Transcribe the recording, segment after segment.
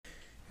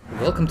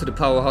Welcome to the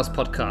Powerhouse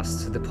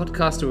Podcast, the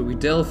podcast where we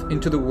delve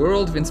into the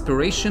world of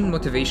inspiration,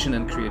 motivation,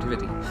 and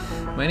creativity.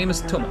 My name is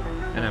Tomo,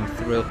 and I'm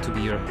thrilled to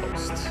be your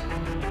host.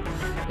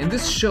 In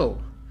this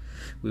show,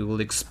 we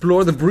will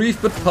explore the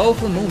brief but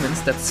powerful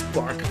moments that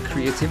spark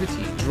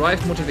creativity,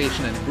 drive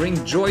motivation, and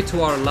bring joy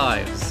to our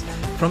lives.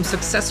 From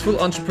successful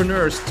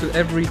entrepreneurs to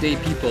everyday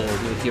people,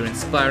 we'll hear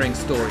inspiring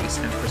stories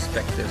and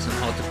perspectives on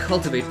how to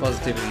cultivate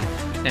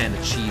positivity and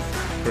achieve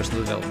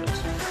personal development.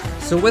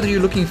 So whether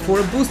you're looking for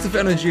a boost of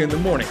energy in the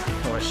morning,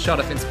 or a shot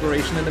of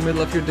inspiration in the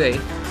middle of your day,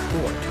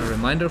 or a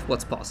reminder of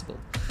what's possible,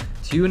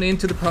 tune in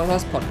to the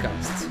Powerhouse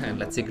Podcast and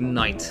let's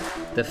ignite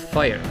the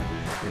fire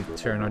and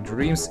turn our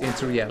dreams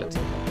into reality.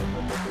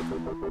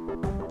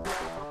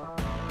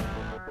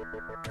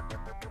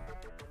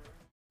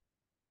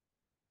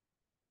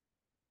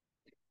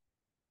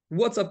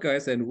 What's up,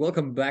 guys, and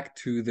welcome back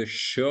to the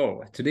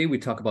show. Today we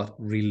talk about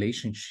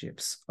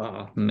relationships.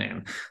 Oh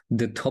man,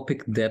 the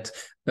topic that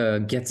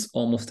gets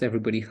almost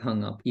everybody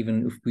hung up.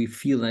 Even if we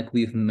feel like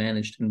we've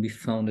managed and we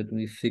found it and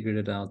we figured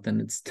it out,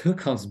 then it still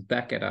comes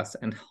back at us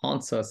and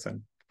haunts us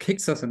and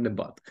kicks us in the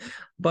butt.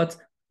 But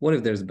what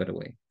if there's a better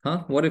way?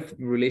 What if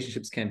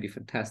relationships can be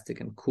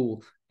fantastic and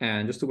cool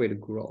and just a way to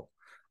grow?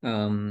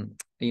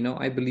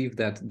 I believe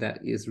that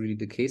is really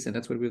the case, and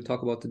that's what we'll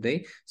talk about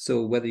today.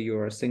 So whether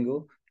you're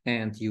single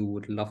and you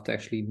would love to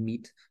actually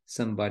meet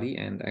somebody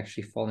and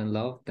actually fall in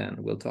love, then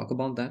we'll talk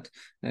about that.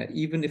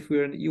 Even if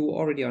you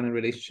already are in a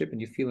relationship and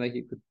you feel like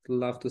you could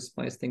love to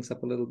spice things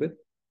up a little bit,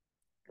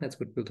 that's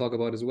what we'll talk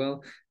about as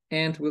well.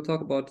 And we'll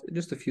talk about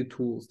just a few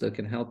tools that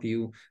can help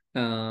you,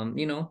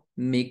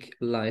 make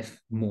life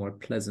more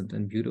pleasant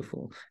and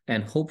beautiful.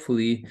 And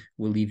hopefully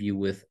we'll leave you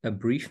with a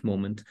brief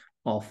moment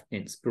of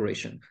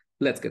inspiration.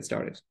 Let's get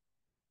started.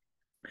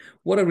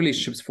 What are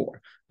relationships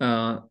for?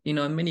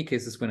 In many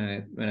cases,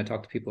 when I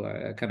talk to people,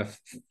 I kind of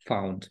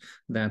found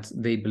that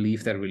they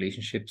believe that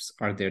relationships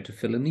are there to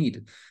fill a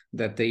need,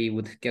 that they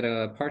would get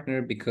a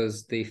partner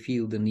because they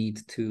feel the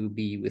need to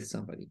be with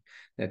somebody,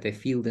 that they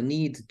feel the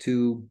need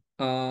to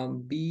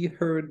be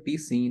heard, be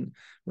seen,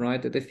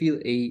 right? That they feel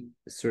a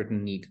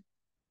certain need.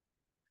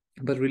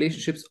 But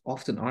relationships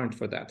often aren't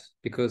for that,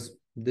 because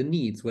the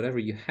needs, whatever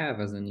you have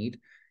as a need,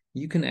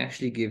 you can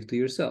actually give to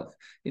yourself.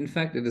 In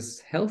fact, it is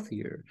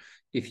healthier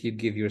if you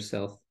give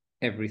yourself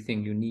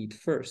everything you need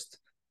first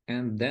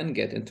and then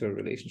get into a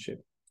relationship,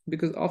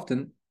 because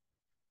often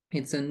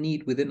it's a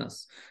need within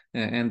us,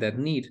 and that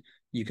need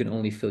you can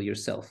only fill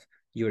yourself.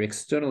 Your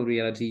external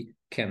reality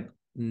can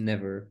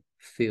never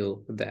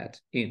fill that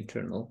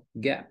internal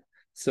gap.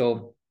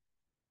 So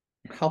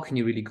how can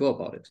you really go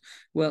about it?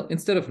 Well,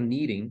 instead of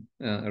needing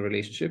a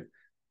relationship,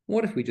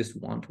 what if we just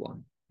want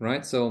one,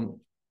 right? So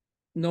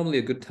normally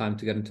a good time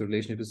to get into a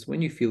relationship is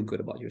when you feel good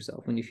about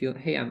yourself, when you feel,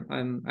 hey,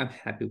 I'm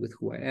happy with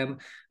who I am,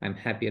 I'm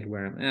happy at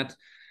where I'm at.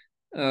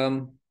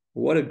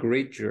 What a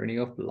great journey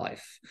of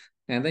life.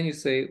 And then you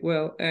say,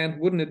 well, and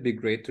wouldn't it be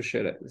great to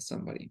share that with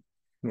somebody,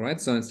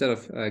 right? So instead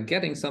of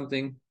getting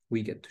something,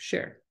 we get to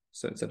share.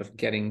 So instead of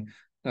getting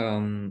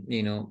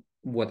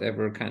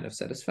whatever kind of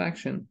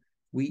satisfaction,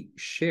 we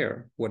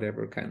share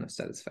whatever kind of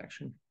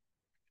satisfaction.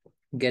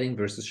 Getting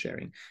versus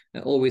sharing,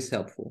 always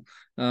helpful.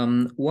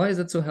 Why is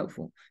that so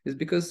helpful? Is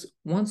because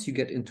once you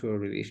get into a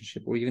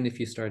relationship, or even if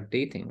you start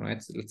dating,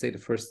 right? So let's say the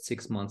first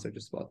 6 months are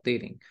just about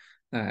dating,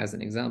 as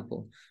an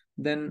example.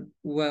 Then,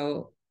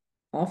 well,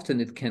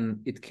 often it can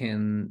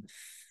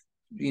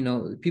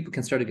people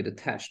can start to get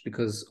attached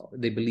because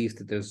they believe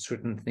that there's a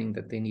certain thing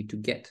that they need to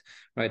get,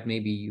 right?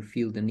 Maybe you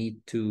feel the need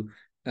to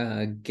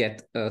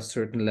get a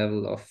certain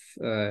level of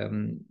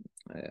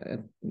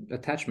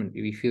attachment.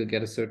 You feel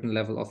get a certain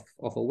level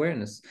of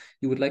awareness.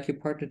 You would like your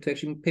partner to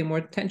actually pay more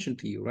attention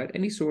to you, right?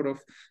 Any sort of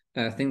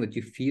thing that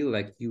you feel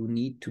like you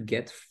need to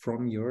get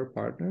from your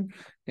partner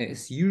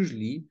is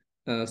usually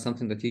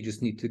something that you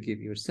just need to give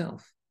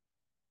yourself.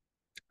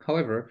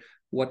 However,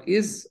 what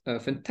is a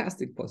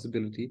fantastic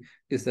possibility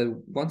is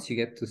that once you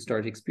get to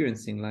start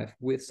experiencing life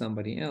with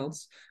somebody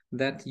else,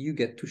 that you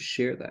get to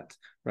share that,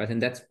 right?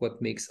 And that's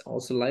what makes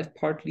also life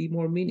partly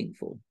more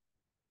meaningful.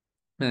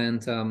 And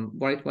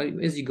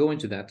as you go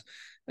into that,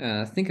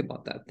 think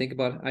about that. Think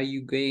about, are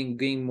you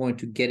going more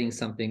into getting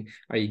something?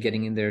 Are you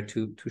getting in there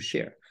to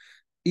share?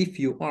 If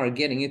you are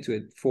getting into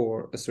it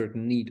for a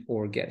certain need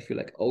or get, if you're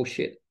like, oh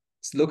shit,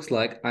 it looks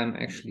like I'm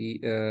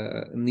actually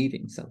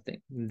needing something,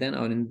 then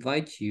I would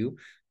invite you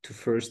to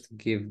first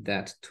give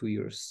that to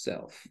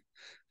yourself.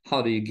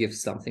 How do you give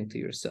something to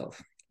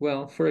yourself?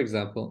 Well, for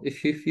example,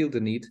 if you feel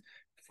the need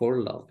for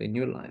love in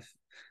your life,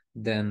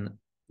 then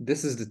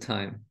this is the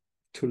time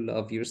to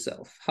love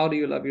yourself. How do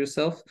you love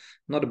yourself?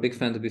 Not a big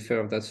fan, to be fair,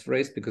 of that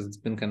phrase, because it's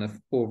been kind of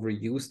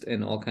overused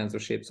in all kinds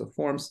of shapes or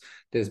forms.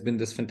 There's been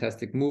this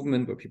fantastic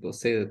movement where people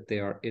say that they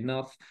are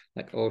enough,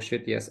 like, oh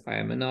shit, yes, I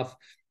am enough.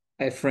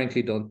 I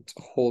frankly don't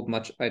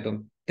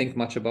think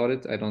much about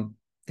it. I don't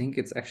think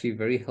it's actually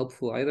very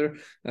helpful either,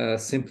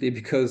 simply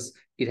because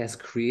it has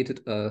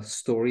created a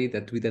story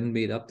that we then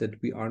made up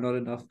that we are not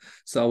enough.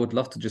 So I would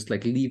love to just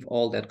leave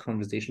all that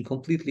conversation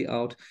completely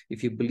out.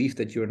 If you believe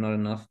that you're not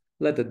enough,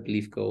 let that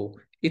belief go.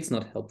 It's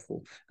not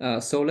helpful.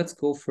 So let's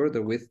go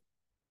further with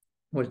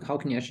how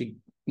can you actually,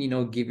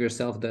 give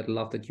yourself that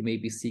love that you may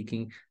be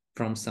seeking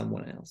from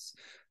someone else.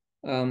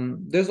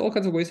 There's all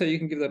kinds of ways that you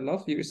can give that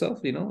love to yourself.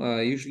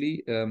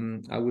 Usually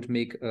I would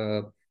make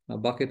a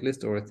bucket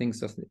list or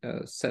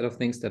a set of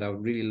things that I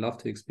would really love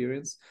to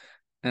experience,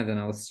 and then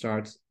I would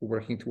start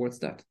working towards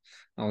that.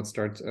 I would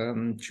start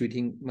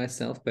treating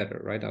myself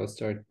better, right? I would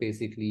start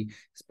basically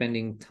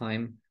spending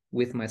time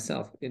with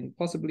myself,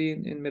 possibly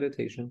in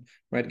meditation,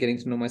 right? Getting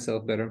to know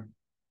myself better.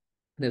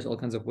 There's all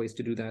kinds of ways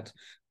to do that.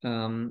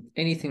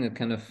 Anything that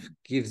kind of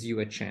gives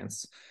you a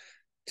chance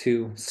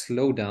to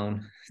slow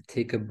down,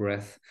 take a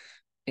breath,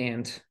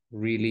 and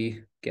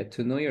really get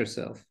to know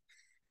yourself.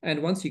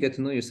 And once you get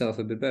to know yourself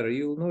a bit better,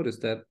 you'll notice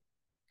that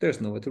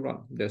there's nowhere to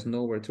run, there's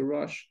nowhere to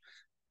rush,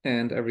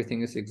 and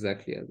everything is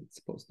exactly as it's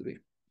supposed to be.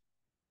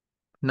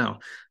 Now,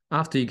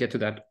 after you get to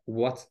that,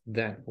 what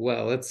then?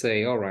 Well, let's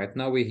say, all right,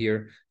 now we're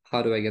here.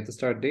 How do I get to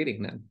start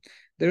dating then?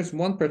 There's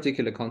one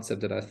particular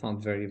concept that I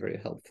found very, very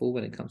helpful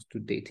when it comes to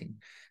dating,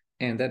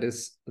 and that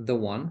is the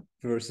one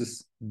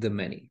versus the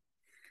many.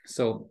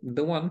 So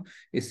the one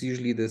is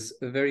usually this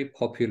very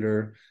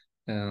popular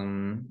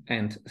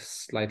and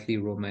slightly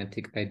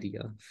romantic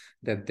idea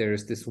that there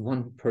is this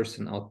one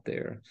person out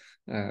there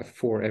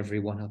for every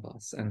one of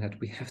us, and that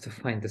we have to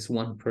find this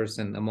one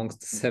person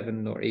amongst the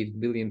 7 or 8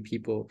 billion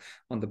people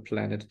on the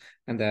planet,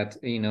 and that,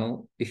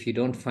 if you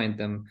don't find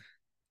them,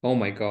 oh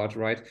my God,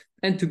 right?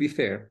 And to be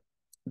fair,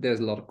 there's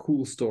a lot of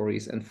cool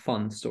stories and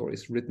fun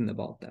stories written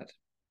about that,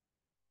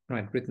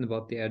 right? Written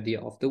about the idea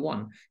of the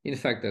one. In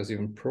fact, there's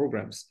even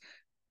programs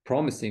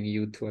promising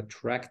you to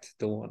attract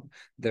the one.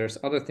 There's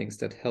other things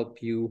that help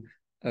you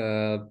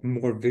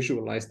more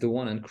visualize the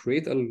one and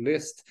create a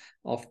list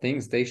of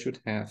things they should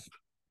have.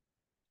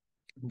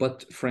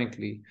 But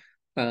frankly,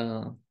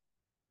 that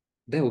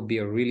would be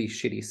a really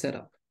shitty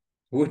setup,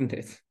 wouldn't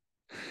it?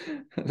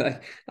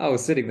 Like, I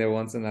was sitting there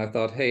once and I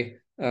thought, hey,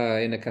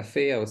 in a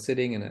cafe, I was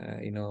sitting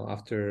and,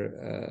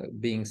 after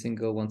being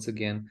single once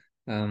again,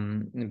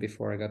 and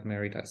before I got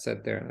married, I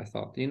sat there and I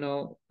thought,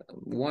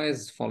 why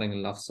is falling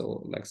in love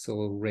so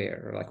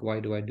rare? Like, why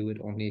do I do it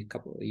only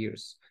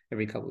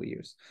every couple of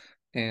years?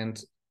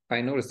 And I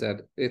noticed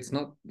that it's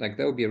not like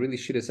that would be a really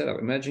shitty setup.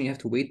 Imagine you have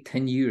to wait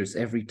 10 years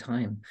every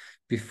time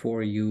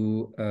before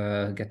you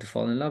get to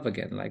fall in love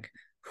again. Like,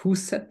 who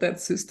set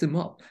that system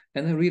up?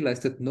 And I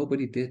realized that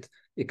nobody did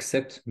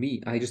except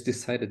me. I just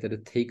decided that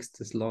it takes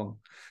this long.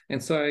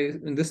 And so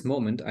in this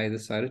moment, I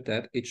decided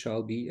that it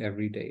shall be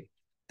every day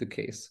the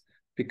case,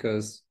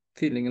 because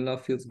feeling in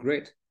love feels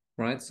great,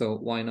 right? So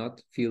why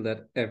not feel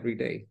that every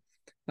day?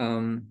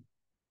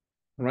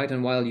 Right.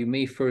 And while you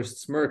may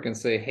first smirk and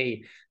say,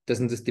 hey,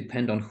 doesn't this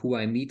depend on who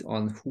I meet,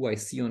 on who I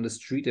see on the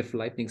street if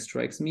lightning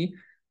strikes me?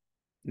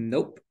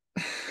 Nope.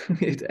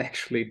 It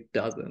actually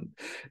doesn't.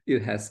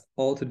 It has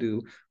all to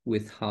do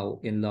with how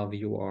in love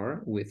you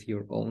are with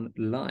your own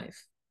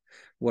life.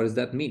 What does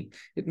that mean?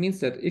 It means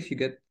that if you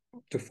get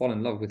to fall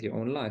in love with your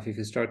own life, if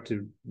you start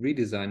to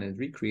redesign and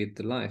recreate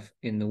the life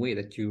in the way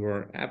that you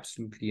are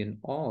absolutely in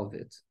awe of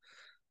it,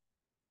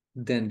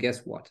 then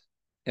guess what?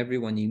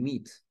 Everyone you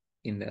meet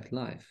in that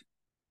life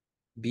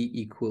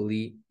be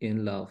equally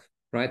in love,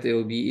 right? They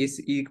will be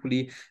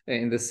equally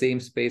in the same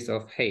space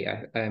of, hey,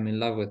 I am in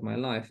love with my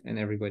life and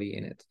everybody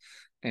in it.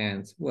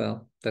 And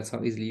well, that's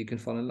how easily you can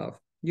fall in love.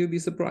 You'll be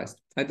surprised.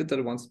 I did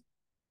that once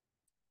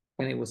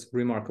and it was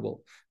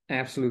remarkable,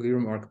 absolutely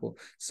remarkable.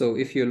 So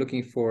if you're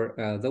looking for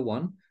the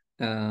one,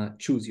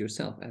 choose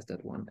yourself as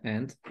that one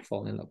and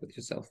fall in love with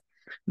yourself.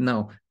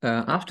 Now,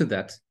 after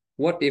that,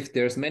 what if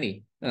there's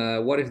many?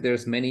 What if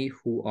there's many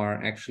who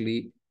are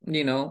actually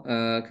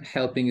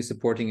helping you,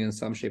 supporting you in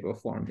some shape or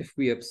form? If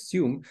we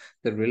assume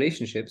that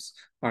relationships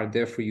are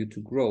there for you to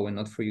grow and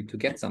not for you to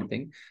get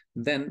something,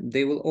 then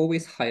they will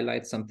always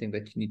highlight something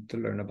that you need to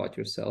learn about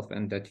yourself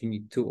and that you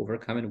need to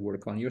overcome and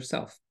work on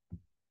yourself.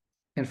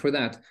 And for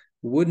that,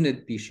 wouldn't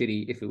it be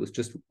shitty if it was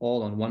just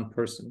all on one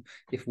person?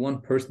 If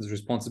one person's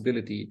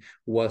responsibility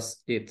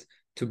was it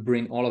to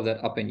bring all of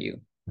that up in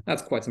you?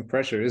 That's quite some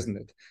pressure, isn't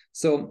it?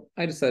 So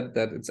I decided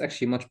that it's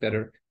actually much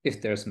better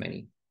if there's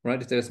many,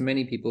 right? If there's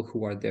many people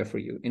who are there for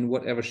you in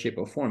whatever shape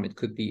or form. It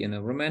could be in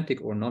a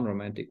romantic or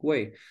non-romantic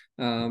way.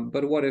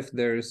 But what if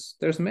there's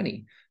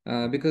many?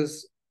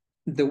 Because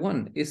the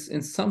one is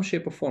in some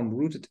shape or form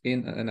rooted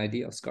in an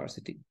idea of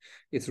scarcity.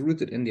 It's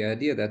rooted in the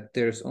idea that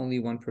there's only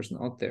one person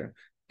out there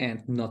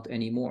and not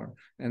anymore.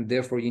 And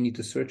therefore you need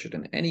to search it.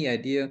 And any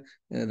idea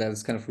that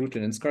is kind of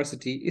rooted in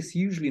scarcity is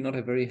usually not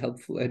a very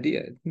helpful idea.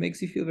 It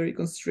makes you feel very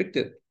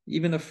constricted,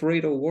 even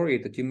afraid or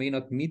worried that you may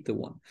not meet the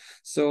one.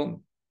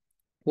 So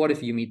what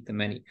if you meet the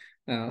many?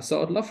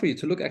 So I'd love for you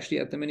to look actually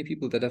at the many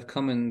people that have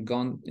come and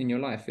gone in your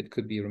life. It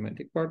could be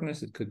romantic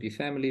partners, it could be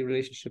family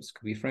relationships, it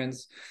could be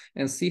friends,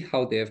 and see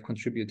how they have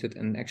contributed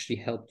and actually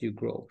helped you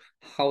grow.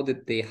 How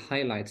did they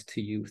highlight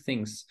to you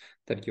things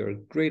that you're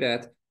great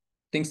at,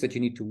 things that you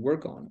need to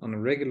work on a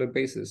regular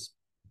basis,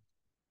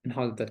 and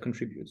how that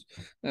contributes.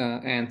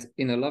 And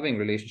in a loving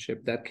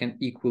relationship, that can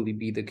equally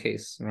be the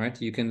case, right?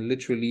 You can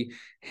literally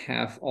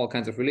have all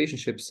kinds of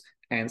relationships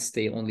and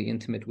stay only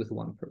intimate with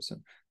one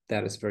person.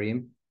 That is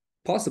very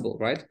possible,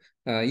 right?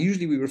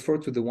 Usually we refer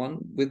to the one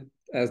with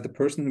as the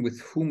person with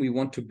whom we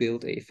want to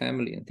build a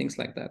family and things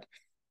like that.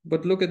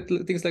 But look at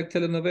things like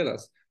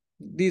telenovelas.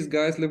 These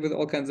guys live with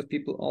all kinds of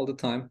people all the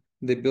time.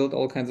 They build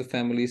all kinds of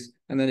families,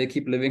 and then they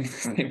keep living in the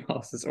same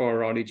houses or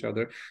around each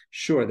other.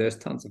 Sure, there's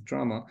tons of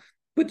drama,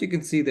 but you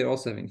can see they're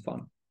also having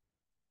fun.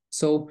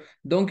 So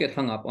don't get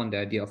hung up on the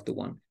idea of the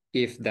one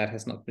if that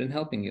has not been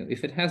helping you.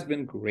 If it has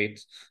been,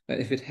 great.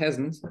 If it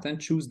hasn't, then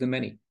choose the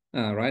many,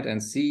 right?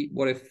 And see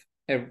what if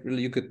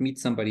you could meet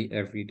somebody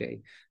every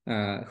day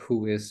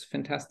who is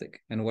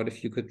fantastic, and what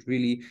if you could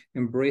really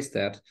embrace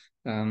that,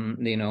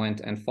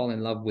 and fall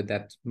in love with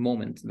that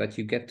moment that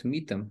you get to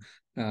meet them,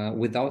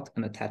 without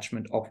an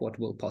attachment of what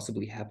will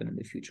possibly happen in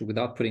the future,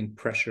 without putting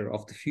pressure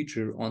of the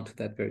future onto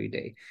that very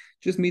day.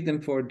 Just meet them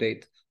for a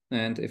date,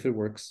 and if it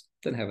works,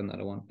 then have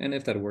another one. And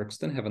if that works,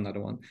 then have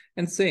another one.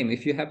 And same,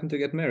 if you happen to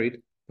get married,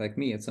 like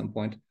me at some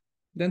point,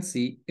 then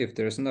see if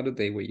there's another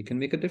day where you can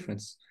make a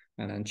difference.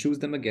 And then choose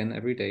them again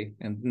every day,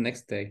 and the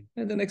next day,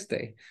 and the next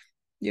day.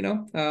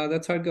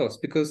 That's how it goes,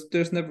 because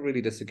there's never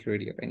really the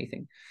security of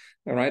anything.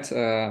 All right.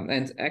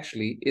 And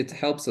actually, it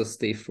helps us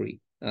stay free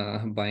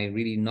by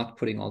really not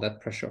putting all that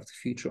pressure of the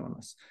future on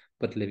us,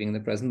 but living in the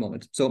present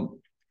moment. So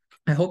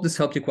I hope this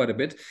helped you quite a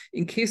bit.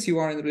 In case you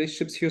are in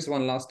relationships, here's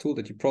one last tool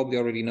that you probably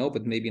already know,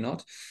 but maybe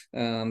not,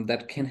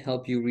 that can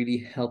help you really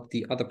help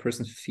the other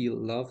person feel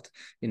loved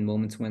in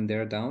moments when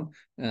they're down.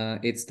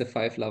 It's The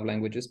 5 Love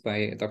Languages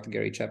by Dr.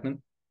 Gary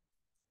Chapman.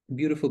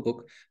 Beautiful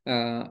book.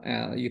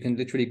 You can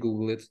literally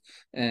Google it,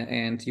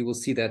 and you will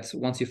see that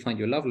once you find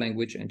your love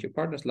language and your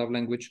partner's love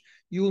language,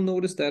 you will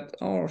notice that,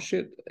 oh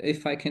shit,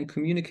 if I can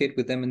communicate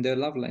with them in their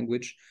love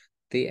language,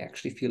 they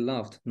actually feel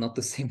loved, not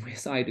the same way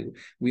as I do.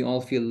 We all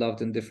feel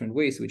loved in different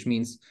ways, which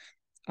means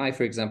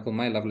for example,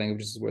 my love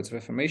language is words of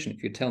affirmation.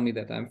 If you tell me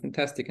that I'm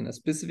fantastic in a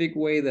specific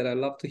way that I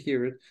love to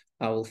hear it,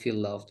 I will feel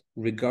loved,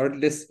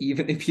 regardless,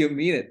 even if you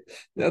mean it.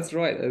 That's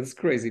right. That's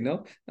crazy,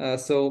 no?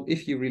 So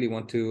if you really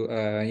want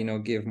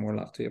to, give more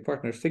love to your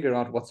partner, figure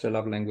out what's their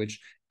love language,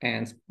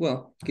 and,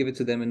 well, give it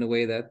to them in a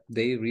way that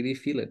they really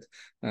feel it.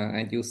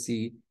 And you'll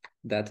see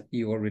that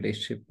your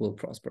relationship will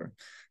prosper.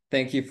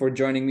 Thank you for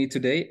joining me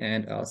today,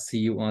 and I'll see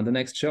you on the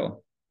next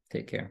show.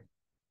 Take care.